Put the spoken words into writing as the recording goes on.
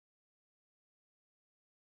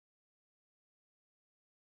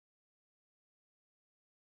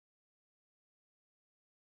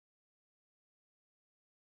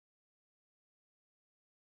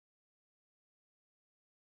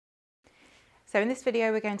So in this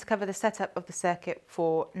video, we're going to cover the setup of the circuit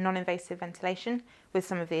for non-invasive ventilation with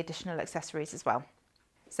some of the additional accessories as well.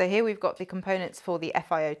 So here we've got the components for the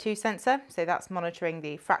FiO2 sensor. So that's monitoring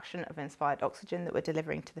the fraction of inspired oxygen that we're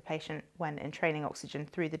delivering to the patient when entraining oxygen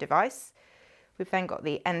through the device. We've then got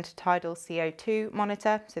the end tidal CO2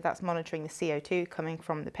 monitor. So that's monitoring the CO2 coming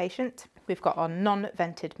from the patient. We've got our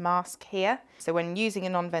non-vented mask here. So when using a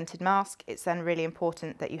non-vented mask, it's then really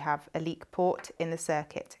important that you have a leak port in the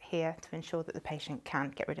circuit here to ensure that the patient can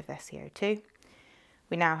get rid of their CO2.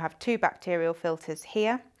 We now have two bacterial filters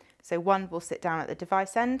here. So one will sit down at the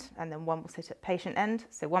device end and then one will sit at patient end.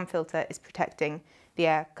 So one filter is protecting the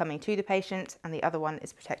air coming to the patient and the other one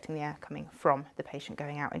is protecting the air coming from the patient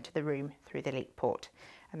going out into the room through the leak port.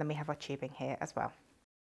 And then we have our tubing here as well.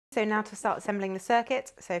 So now to start assembling the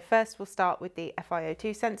circuit. So first we'll start with the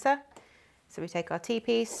FiO2 sensor. So we take our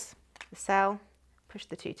T-piece, the cell, push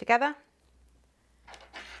the two together.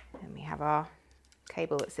 And we have our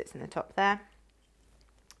cable that sits in the top there.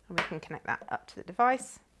 And we can connect that up to the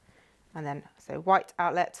device. And then, so white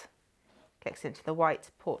outlet clicks into the white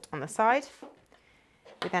port on the side.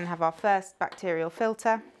 We then have our first bacterial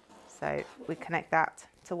filter. So we connect that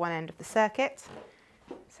to one end of the circuit.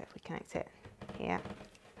 So if we connect it here,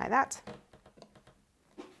 like that.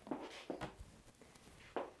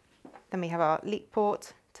 Then we have our leak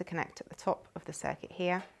port to connect at the top of the circuit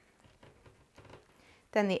here.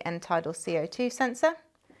 Then the end tidal CO2 sensor.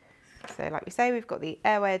 So like we say, we've got the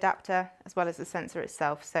airway adapter as well as the sensor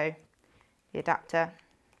itself. So the adapter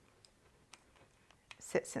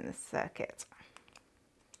sits in the circuit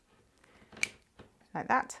like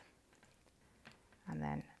that, and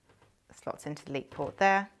then slots into the leak port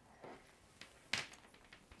there.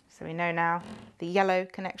 So we know now the yellow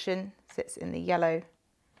connection sits in the yellow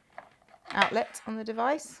outlet on the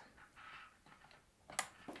device.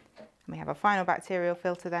 And we have our final bacterial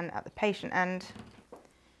filter then at the patient end.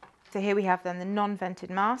 So here we have then the non-vented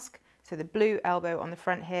mask. So the blue elbow on the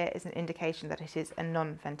front here is an indication that it is a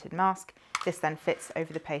non-vented mask. This then fits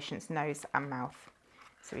over the patient's nose and mouth.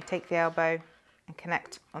 So we take the elbow and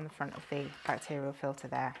connect on the front of the bacterial filter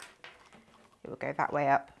there. It will go that way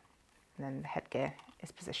up, and then the headgear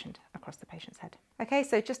is positioned across the patient's head. Okay,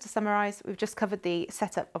 so just to summarise, we've just covered the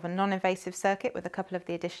setup of a non-invasive circuit with a couple of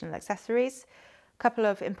the additional accessories. A couple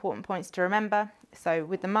of important points to remember. So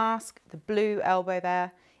with the mask, the blue elbow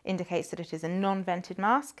there indicates that it is a non-vented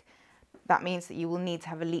mask. That means that you will need to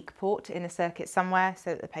have a leak port in the circuit somewhere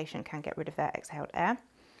so that the patient can get rid of their exhaled air.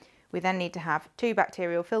 We then need to have two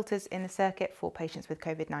bacterial filters in the circuit for patients with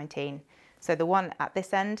COVID-19. So the one at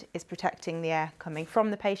this end is protecting the air coming from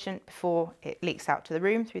the patient before it leaks out to the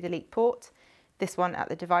room through the leak port. This one at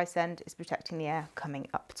the device end is protecting the air coming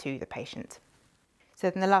up to the patient. So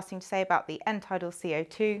then the last thing to say about the end tidal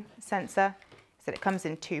CO2 sensor is that it comes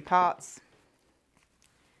in two parts.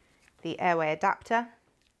 The airway adapter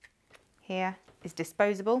here is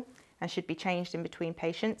disposable and should be changed in between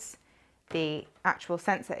patients. The actual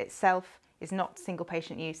sensor itself is not single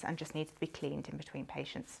patient use and just needs to be cleaned in between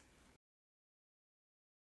patients.